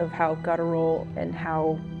because of how guttural and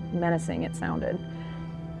how menacing it sounded.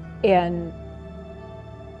 And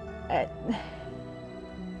at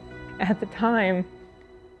the time,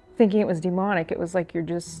 thinking it was demonic, it was like you're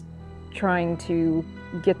just trying to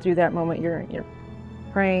get through that moment. You're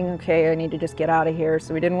praying, okay, I need to just get out of here.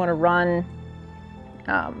 So we didn't want to run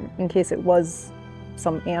in case it was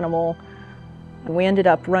some animal. And we ended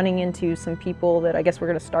up running into some people that I guess were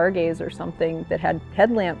going to stargaze or something that had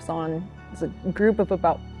headlamps on. It was a group of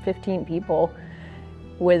about 15 people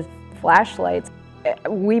with flashlights.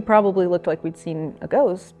 We probably looked like we'd seen a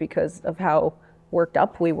ghost because of how worked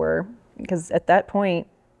up we were. Because at that point,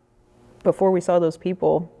 before we saw those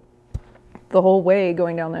people, the whole way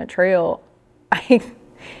going down that trail, I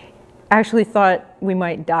actually thought we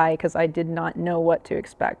might die because I did not know what to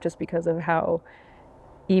expect just because of how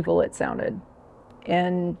evil it sounded.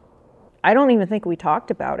 And I don't even think we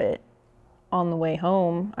talked about it on the way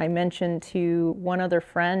home. I mentioned to one other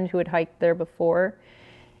friend who had hiked there before,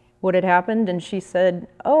 what had happened, and she said,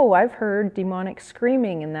 "Oh, I've heard demonic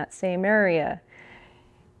screaming in that same area."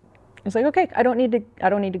 I was like, "Okay, I don't need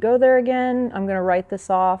to go there again. I'm going to write this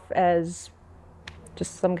off as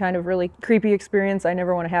just some kind of really creepy experience I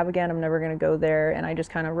never want to have again. I'm never going to go there." And I just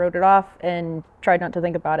kind of wrote it off and tried not to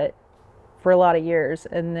think about it for a lot of years.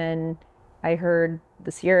 And then I heard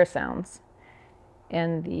the Sierra sounds,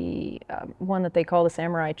 and the one that they call the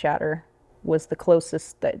samurai chatter was the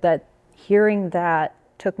closest. That hearing that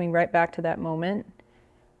took me right back to that moment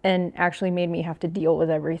and actually made me have to deal with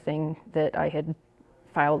everything that I had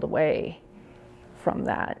filed away from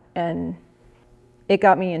that. And it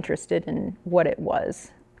got me interested in what it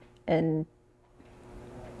was. And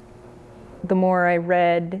the more I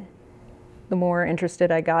read, the more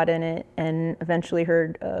interested I got in it, and eventually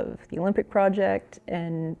heard of the Olympic Project.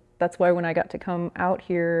 And that's why when I got to come out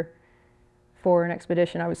here for an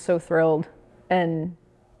expedition, I was so thrilled. And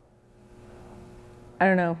I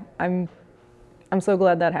don't know, I'm so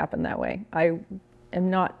glad that happened that way. I am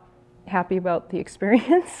not happy about the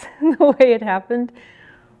experience, the way it happened,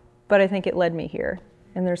 but I think it led me here.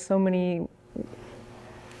 And there's so many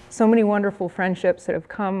wonderful friendships that have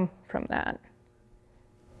come from that.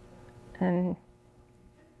 And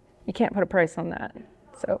you can't put a price on that.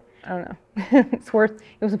 So I don't know. It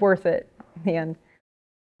was worth it in the end.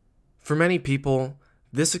 For many people,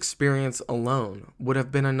 this experience alone would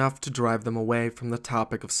have been enough to drive them away from the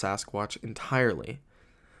topic of Sasquatch entirely.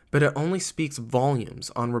 But it only speaks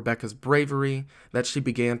volumes on Rebecca's bravery that she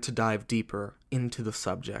began to dive deeper into the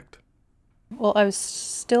subject. Well, I was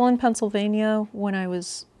still in Pennsylvania when I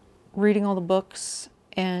was reading all the books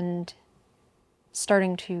and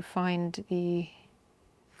starting to find the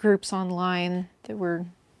groups online that were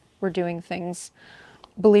doing things.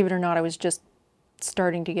 Believe it or not, I was just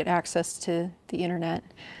starting to get access to the internet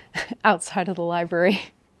outside of the library.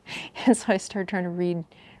 And so I started trying to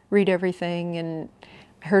read everything, and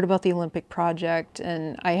I heard about the Olympic Project,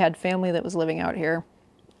 and I had family that was living out here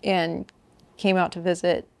and came out to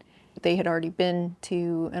visit. They had already been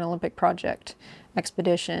to an Olympic Project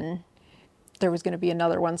expedition. There was going to be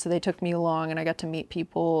another one, so they took me along, and I got to meet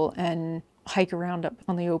people and hike around up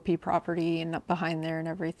on the OP property and up behind there and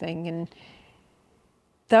everything. And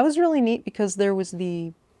that was really neat because there was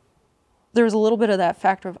a little bit of that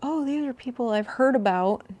factor of, oh, these are people I've heard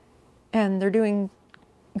about, and they're doing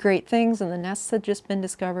great things, and the nests had just been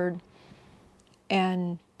discovered.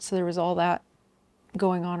 And so there was all that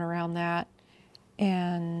going on around that.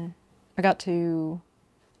 And I got to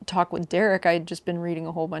talk with Derek. I had just been reading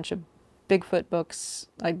a whole bunch of Bigfoot books.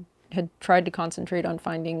 I had tried to concentrate on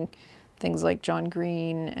finding things like John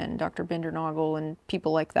Green and Dr. Bindernagel and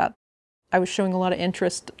people like that. I was showing a lot of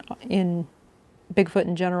interest in Bigfoot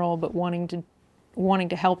in general, but wanting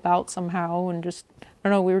to help out somehow, and just, I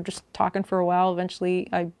don't know, we were just talking for a while. Eventually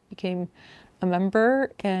I became a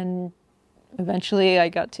member, and eventually I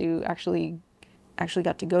got to actually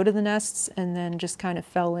got to go to the nests, and then just kind of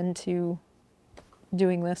fell into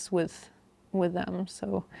doing this with them.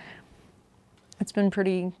 So it's been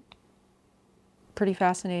pretty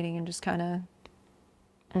fascinating, and just kind of,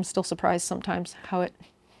 I'm still surprised sometimes how it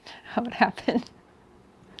happened.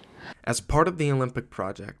 As part of the Olympic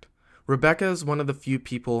Project, Rebecca is one of the few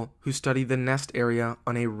people who study the nest area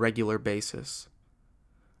on a regular basis.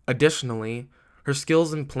 Additionally, her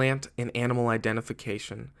skills in plant and animal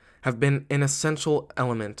identification have been an essential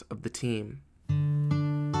element of the team.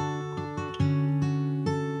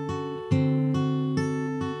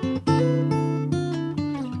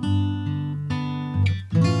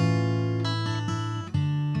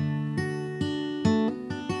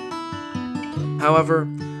 However,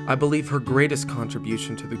 I believe her greatest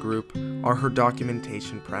contribution to the group are her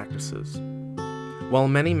documentation practices. While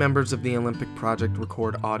many members of the Olympic Project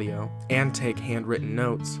record audio and take handwritten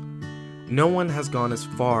notes, no one has gone as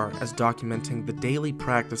far as documenting the daily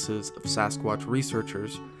practices of Sasquatch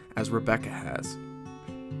researchers as Rebecca has.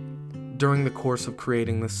 During the course of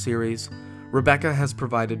creating this series, Rebecca has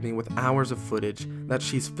provided me with hours of footage that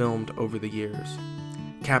she's filmed over the years,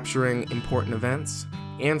 capturing important events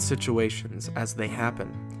and situations as they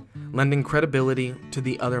happen, lending credibility to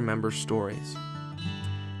the other members' stories.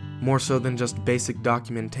 More so than just basic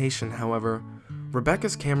documentation, however,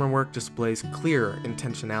 Rebecca's camera work displays clear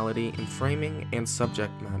intentionality in framing and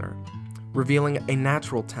subject matter, revealing a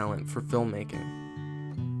natural talent for filmmaking.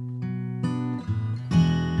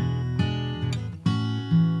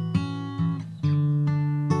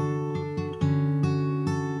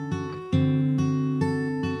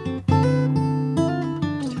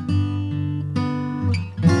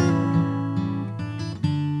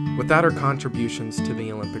 Without her contributions to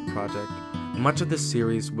the Olympic Project, much of this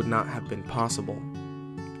series would not have been possible.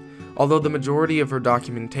 Although the majority of her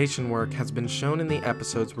documentation work has been shown in the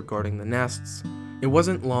episodes regarding the nests, it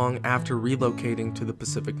wasn't long after relocating to the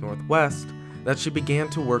Pacific Northwest that she began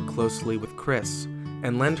to work closely with Chris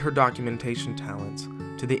and lend her documentation talents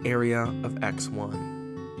to the area of X1.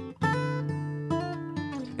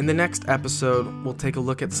 In the next episode, we'll take a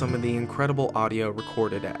look at some of the incredible audio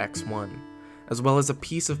recorded at X1, as well as a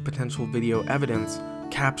piece of potential video evidence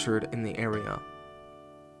captured in the area.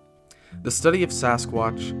 The study of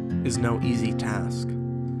Sasquatch is no easy task,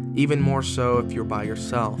 even more so if you're by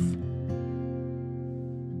yourself.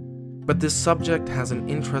 But this subject has an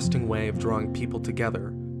interesting way of drawing people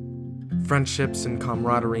together. Friendships and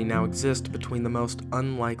camaraderie now exist between the most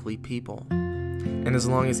unlikely people. And as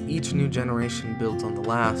long as each new generation builds on the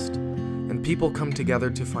last, and people come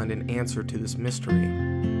together to find an answer to this mystery,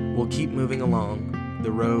 we'll keep moving along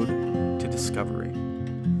the road to discovery.